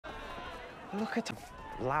Look at him.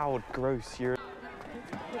 Loud, gross, you're...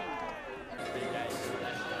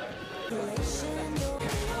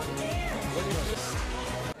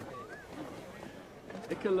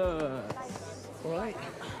 Nicholas. All right.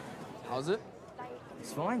 How's it?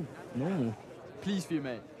 It's fine. Normal. Pleased for you,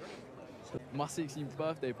 mate. My 16th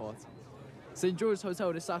birthday party. St. George's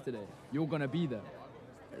Hotel this Saturday. You're gonna be there.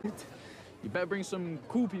 You better bring some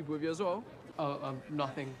cool people with you as well.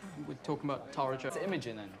 Nothing. We're talking about Tara Joe. It's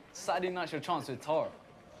Imogen then. Saturday night's your chance with Tara.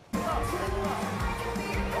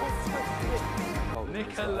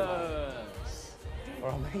 Nicholas! All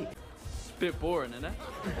right, mate. It's a bit boring, isn't it?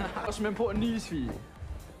 Got some important news for you.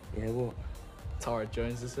 Yeah, what? Tara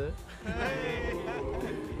Jones is here.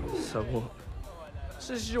 So what?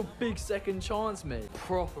 So this is your big second chance, mate.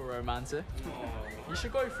 Proper romantic. You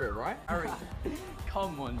should go for it, right? Harry.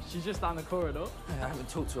 Come on, she's just down the corridor. I haven't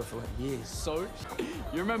talked to her for like years. So,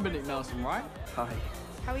 you remember Nick Nelson, right? Hi.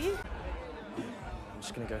 How are you? I'm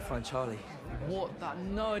just gonna go find Charlie. What, that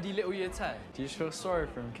nerdy little year 10? Do you feel sorry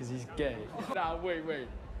for him because he's gay? Nah, wait.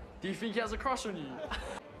 Do you think he has a crush on you?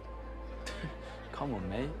 Come on,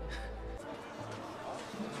 mate.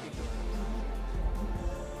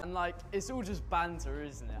 And like, it's all just banter,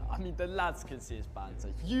 isn't it? I mean, the lads can see it's banter.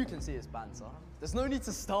 You can see it's banter. There's no need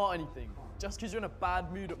to start anything just because you're in a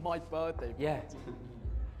bad mood at my birthday. Yeah.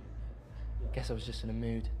 Guess I was just in a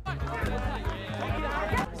mood.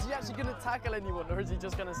 Is he actually going to tackle anyone or is he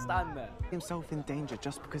just going to stand there? Himself in danger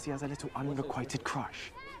just because he has a little unrequited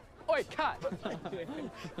crush. Oi, cat!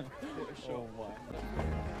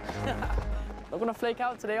 Not going to flake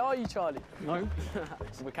out today, are you, Charlie? No.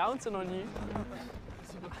 We're counting on you.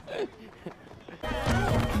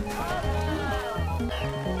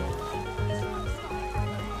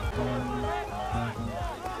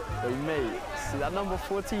 Hey, mate, see that number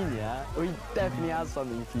 14, yeah? We definitely has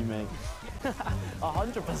something for you, mate.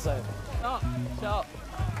 100%. Oh, shut up.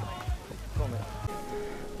 Come on, mate.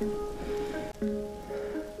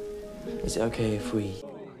 Is it okay if we...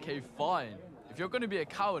 Okay, fine. If you're going to be a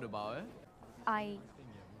coward about it.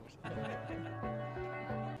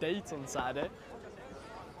 Date on Saturday.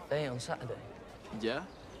 Day on Saturday? Yeah.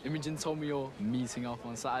 Imogen told me you're meeting up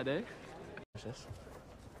on Saturday. What's this?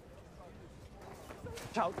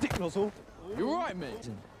 Ciao, dick nozzle. You all right, mate?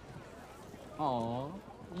 Aw,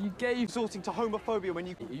 you gave... Resorting to homophobia when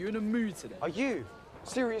you... Are you in a mood today? Are you?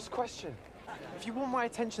 Serious question. If you want my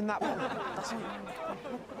attention that much...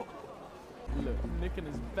 Look, Nick and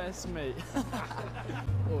his best mate.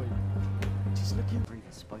 Oi. Just looking...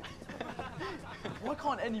 Breathing spoken. Why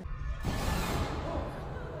can't any...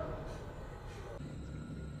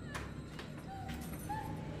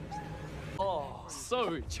 Oh,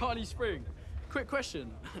 so, Charlie Spring, quick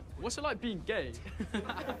question. What's it like being gay?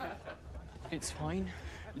 It's fine.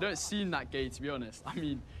 You don't seem that gay, to be honest. I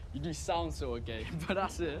mean, you do sound sort of gay, but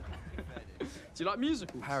that's it. Do you like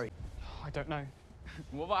musicals? Harry. I don't know.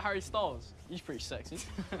 What about Harry Styles? He's pretty sexy.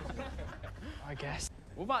 I guess.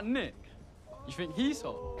 What about Nick? You think he's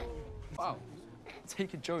hot? Wow.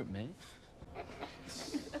 Take a joke, mate.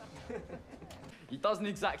 He doesn't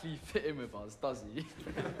exactly fit in with us, does he?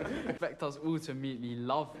 Expect us all to immediately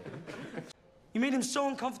love him. You made him so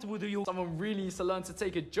uncomfortable that you... Someone really needs to learn to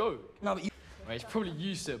take a joke. No, but you... Well, he's probably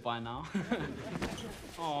used to it by now.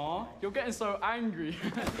 Aw, you're getting so angry.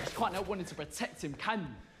 You can't help wanting to protect him, can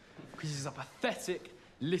you? Because he's a pathetic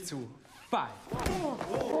little fag.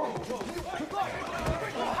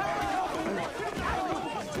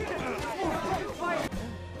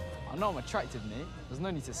 I know I'm attractive, mate. There's no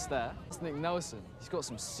need to stare. It's Nick Nelson. He's got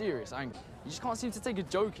some serious anger. You just can't seem to take a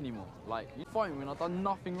joke anymore. Like, you fight me when I've done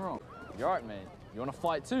nothing wrong. You're right, mate. You want to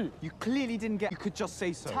fight too? You clearly didn't get... You could just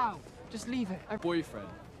say so. Tao, just leave it. Boyfriend.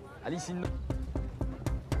 At least he knows.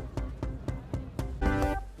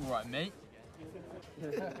 All right, mate.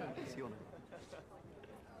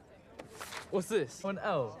 What's this? An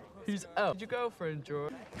L. Who's L? Did your girlfriend draw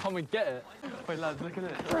it? Come and get it. Wait, lads, look at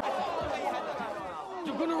it.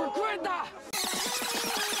 You're gonna regret that!